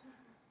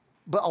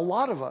 But a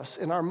lot of us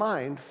in our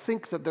mind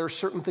think that there are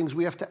certain things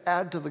we have to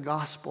add to the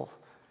gospel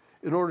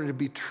in order to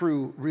be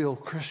true, real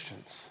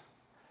Christians.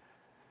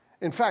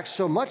 In fact,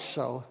 so much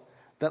so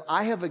that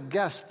I have a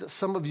guess that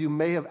some of you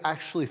may have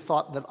actually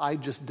thought that I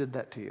just did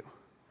that to you.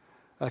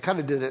 I kind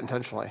of did it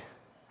intentionally.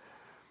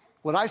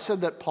 When I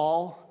said that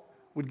Paul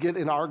would get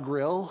in our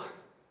grill,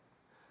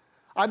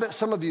 I bet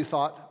some of you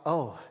thought,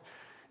 oh,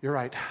 you're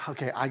right.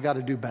 Okay, I got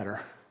to do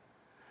better.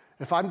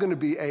 If I'm going to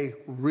be a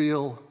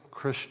real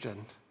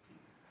Christian,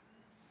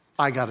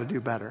 I got to do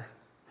better.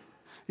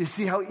 You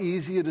see how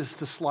easy it is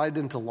to slide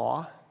into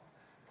law?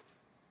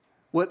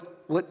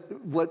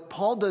 What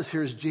Paul does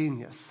here is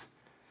genius.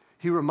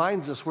 He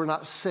reminds us we're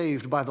not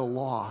saved by the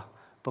law,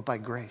 but by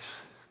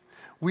grace.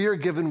 We are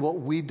given what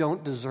we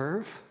don't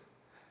deserve,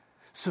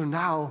 so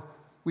now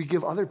we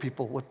give other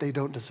people what they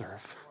don't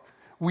deserve.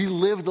 We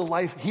live the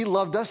life he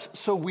loved us,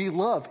 so we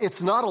love.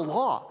 It's not a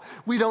law.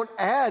 We don't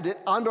add it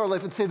onto our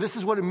life and say, this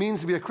is what it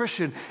means to be a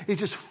Christian. It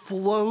just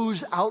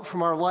flows out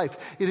from our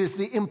life. It is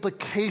the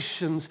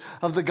implications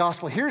of the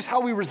gospel. Here's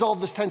how we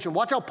resolve this tension.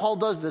 Watch how Paul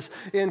does this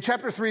in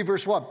chapter 3,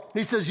 verse 1.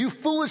 He says, you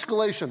foolish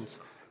Galatians.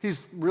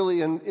 He's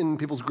really in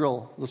people's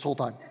grill this whole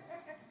time.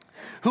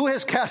 Who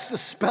has cast a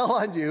spell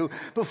on you,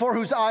 before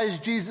whose eyes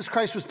Jesus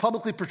Christ was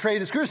publicly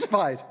portrayed as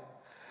crucified?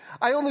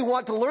 I only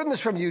want to learn this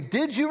from you.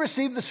 Did you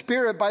receive the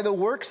Spirit by the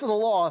works of the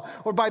law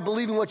or by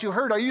believing what you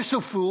heard? Are you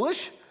so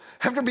foolish?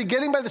 After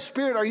beginning by the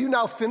Spirit, are you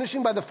now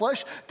finishing by the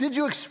flesh? Did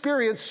you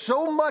experience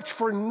so much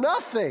for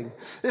nothing,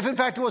 if in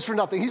fact it was for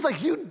nothing? He's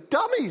like, you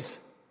dummies.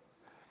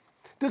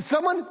 Did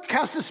someone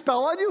cast a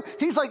spell on you?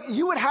 He's like,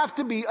 you would have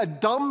to be a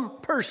dumb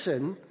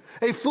person,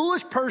 a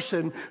foolish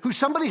person who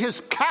somebody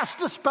has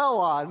cast a spell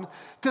on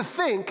to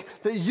think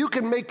that you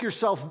can make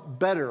yourself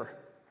better.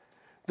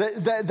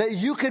 That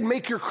you can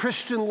make your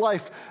Christian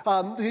life,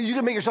 you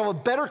can make yourself a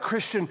better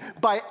Christian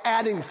by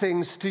adding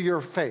things to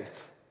your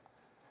faith.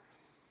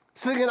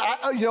 So thinking,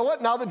 you know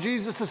what, now that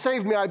Jesus has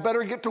saved me, I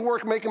better get to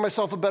work making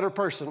myself a better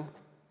person.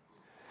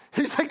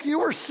 He's like, you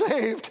were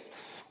saved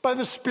by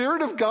the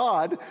Spirit of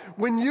God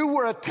when you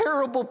were a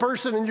terrible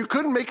person and you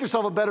couldn't make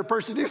yourself a better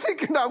person. Do you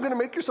think you're now going to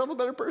make yourself a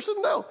better person?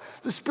 No.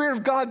 The Spirit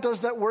of God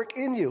does that work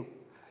in you.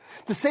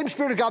 The same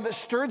Spirit of God that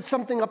stirred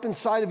something up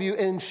inside of you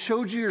and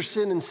showed you your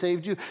sin and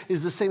saved you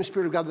is the same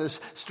Spirit of God that is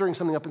stirring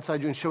something up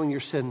inside you and showing your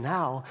sin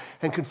now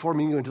and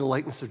conforming you into the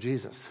likeness of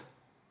Jesus.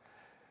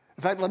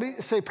 In fact, let me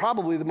say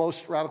probably the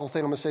most radical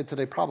thing I'm going to say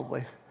today,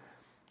 probably.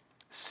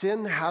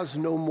 Sin has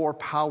no more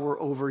power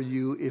over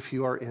you if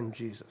you are in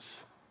Jesus.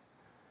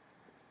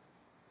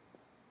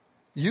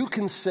 You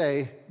can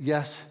say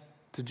yes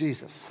to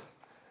Jesus.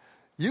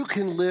 You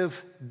can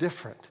live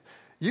different.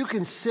 You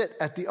can sit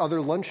at the other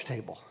lunch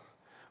table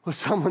with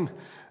someone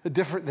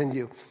different than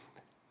you.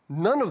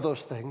 None of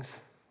those things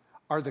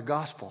are the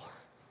gospel.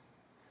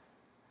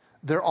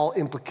 They're all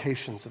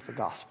implications of the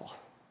gospel.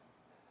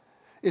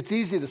 It's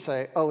easy to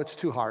say, oh, it's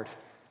too hard,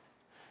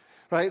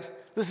 right?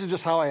 This is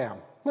just how I am.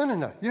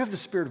 No. You have the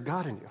Spirit of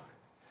God in you.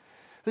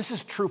 This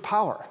is true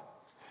power.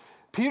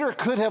 Peter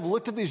could have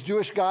looked at these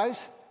Jewish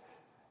guys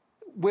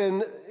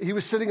when he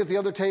was sitting at the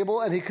other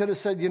table, and he could have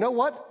said, you know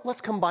what?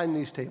 Let's combine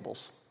these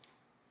tables.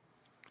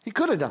 He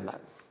could have done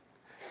that.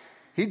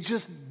 He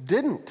just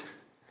didn't.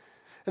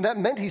 And that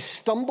meant he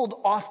stumbled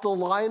off the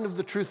line of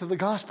the truth of the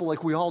gospel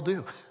like we all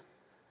do.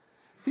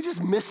 He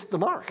just missed the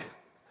mark.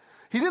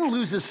 He didn't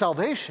lose his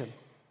salvation.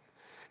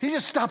 He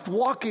just stopped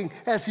walking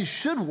as he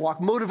should walk,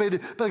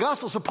 motivated by the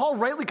gospel. So Paul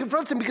rightly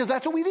confronts him because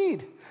that's what we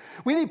need.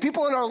 We need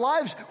people in our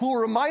lives who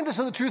will remind us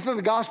of the truth of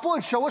the gospel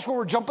and show us where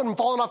we're jumping and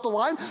falling off the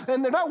line.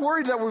 And they're not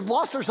worried that we've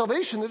lost our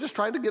salvation. They're just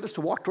trying to get us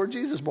to walk toward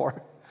Jesus more.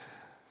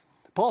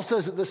 Paul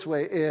says it this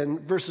way in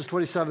verses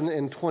 27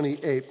 and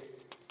 28.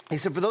 He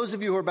said, for those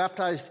of you who are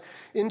baptized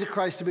into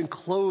Christ have been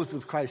clothed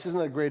with Christ. Isn't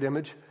that a great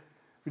image?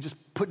 We just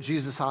put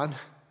Jesus on.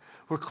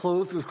 We're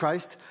clothed with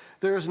Christ.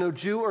 There is no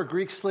Jew or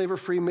Greek, slave or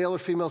free, male or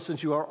female,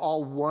 since you are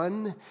all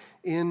one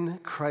in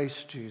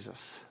Christ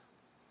Jesus.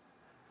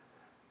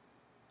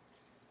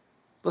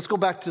 Let's go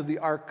back to the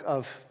arc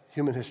of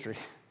human history.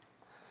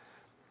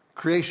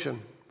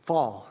 Creation,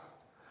 fall,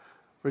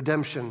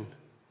 redemption,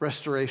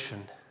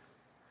 restoration.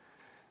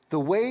 The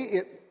way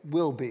it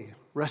will be,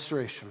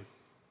 restoration,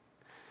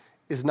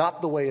 is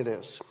not the way it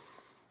is,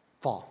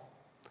 fall.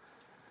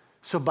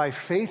 So by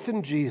faith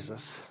in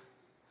Jesus,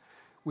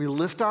 we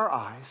lift our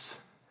eyes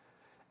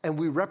and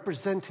we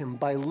represent him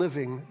by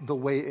living the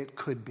way it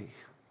could be.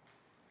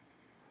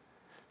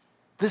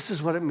 This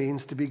is what it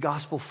means to be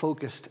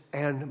gospel-focused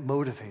and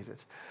motivated.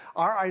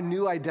 Our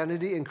new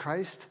identity in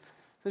Christ,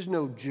 there's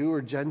no Jew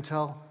or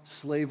Gentile,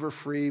 slave or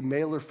free,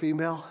 male or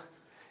female.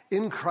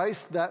 In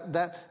Christ,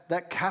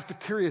 that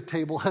cafeteria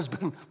table has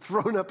been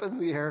thrown up in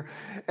the air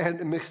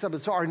and mixed up.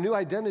 And so our new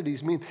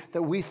identities mean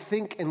that we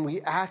think and we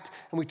act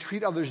and we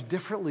treat others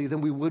differently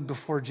than we would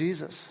before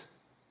Jesus.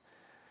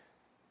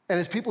 And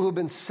as people who have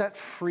been set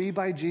free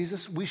by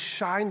Jesus, we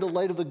shine the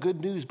light of the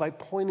good news by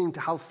pointing to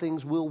how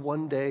things will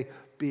one day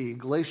be.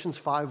 Galatians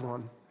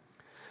 5:1.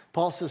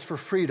 Paul says, for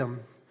freedom,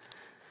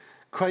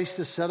 Christ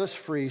has set us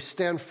free.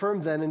 Stand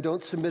firm then and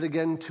don't submit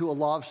again to a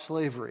law of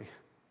slavery.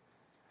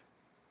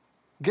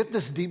 Get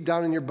this deep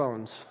down in your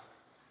bones.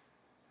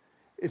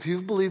 If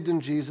you've believed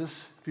in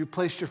Jesus, if you've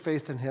placed your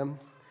faith in him,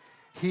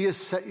 he has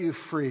set you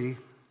free.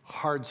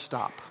 Hard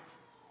stop.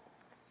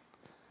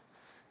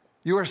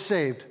 You are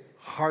saved.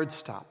 Hard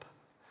stop.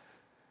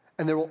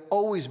 And there will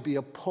always be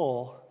a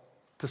pull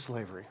to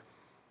slavery,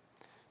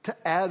 to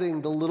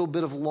adding the little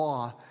bit of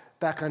law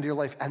back onto your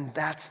life. And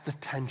that's the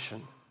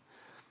tension.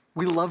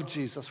 We love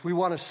Jesus. We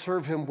want to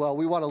serve him well.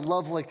 We want to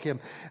love like him.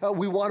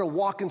 We want to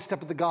walk in step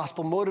with the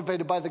gospel,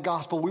 motivated by the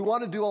gospel. We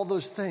want to do all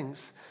those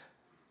things.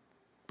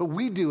 But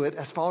we do it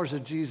as followers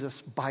of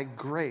Jesus by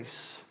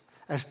grace,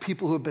 as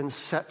people who have been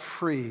set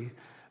free,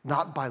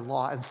 not by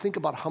law. And think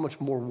about how much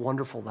more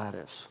wonderful that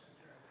is.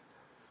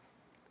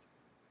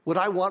 Would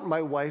I want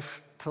my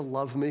wife to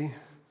love me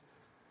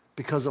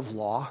because of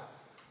law?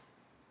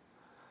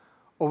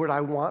 Or would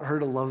I want her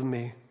to love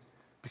me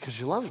because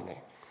she loves me?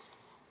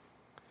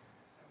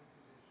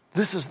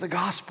 This is the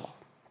gospel.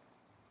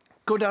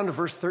 Go down to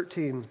verse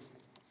 13.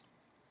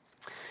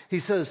 He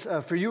says,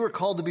 for you are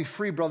called to be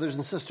free, brothers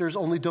and sisters,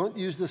 only don't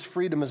use this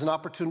freedom as an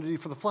opportunity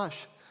for the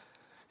flesh.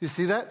 You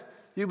see that?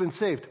 You've been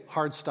saved.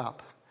 Hard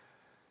stop.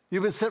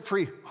 You've been set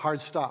free.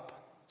 Hard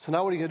stop. So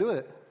now what are you going to do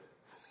with it?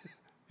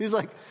 He's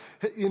like,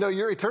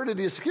 your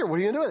eternity is secure. What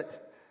are you going to do with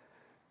it?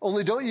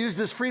 Only don't use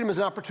this freedom as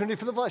an opportunity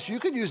for the flesh. You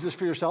could use this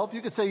for yourself.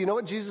 You could say, you know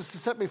what? Jesus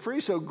has set me free,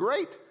 so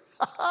great.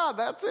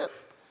 That's it.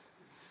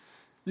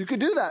 You could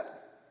do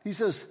that. He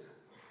says,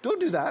 don't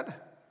do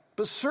that,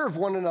 but serve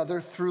one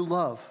another through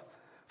love.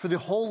 For the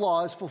whole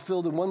law is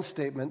fulfilled in one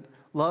statement,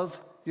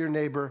 love your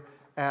neighbor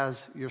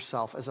as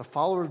yourself. As a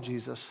follower of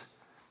Jesus,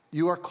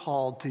 you are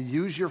called to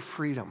use your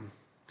freedom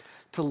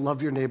to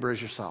love your neighbor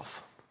as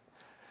yourself.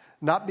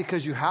 Not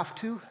because you have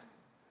to,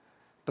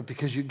 but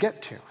because you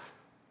get to.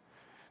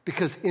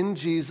 Because in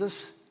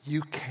Jesus,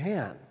 you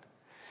can.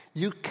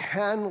 You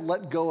can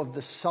let go of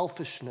the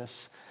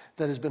selfishness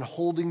that has been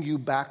holding you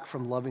back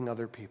from loving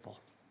other people.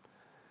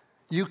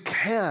 You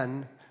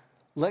can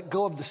let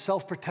go of the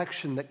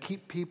self-protection that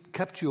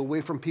kept you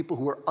away from people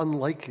who are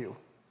unlike you.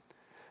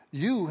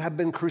 You have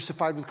been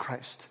crucified with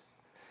Christ.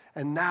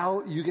 And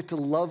now you get to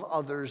love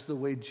others the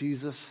way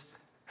Jesus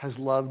has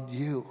loved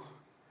you.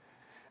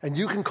 And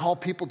you can call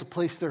people to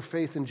place their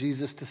faith in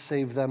Jesus to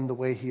save them the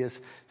way he has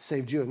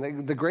saved you.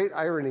 And the great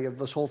irony of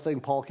this whole thing,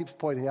 Paul keeps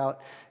pointing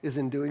out, is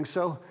in doing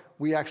so,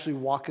 we actually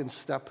walk in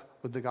step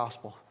with the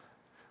gospel.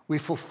 We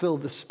fulfill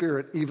the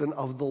spirit even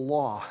of the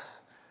law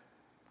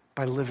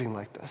by living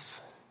like this.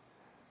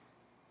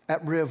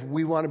 At Riv,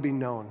 we want to be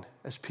known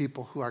as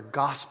people who are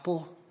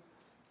gospel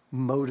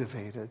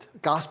motivated,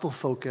 gospel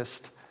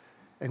focused,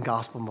 and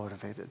gospel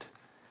motivated.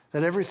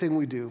 That everything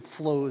we do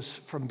flows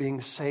from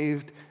being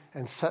saved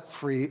and set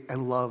free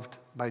and loved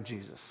by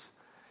Jesus.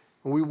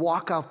 When we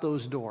walk out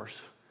those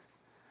doors,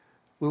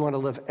 We want to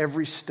live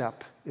every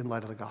step in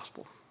light of the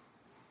gospel.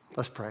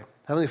 Let's pray.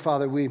 Heavenly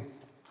Father, we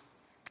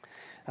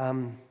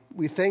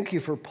thank you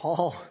for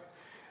Paul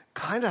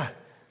kind of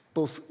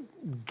both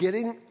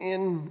getting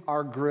in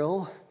our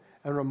grill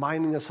and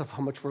reminding us of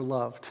how much we're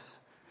loved,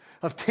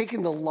 of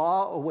taking the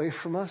law away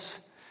from us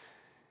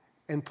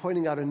and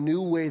pointing out a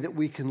new way that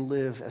we can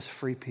live as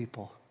free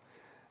people.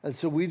 And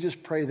so we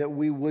just pray that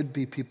we would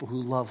be people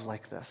who love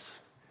like this,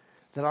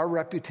 that our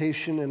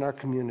reputation in our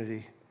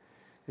community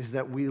is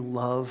that we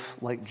love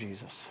like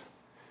Jesus.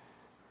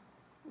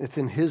 It's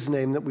in his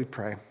name that we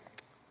pray.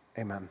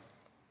 Amen.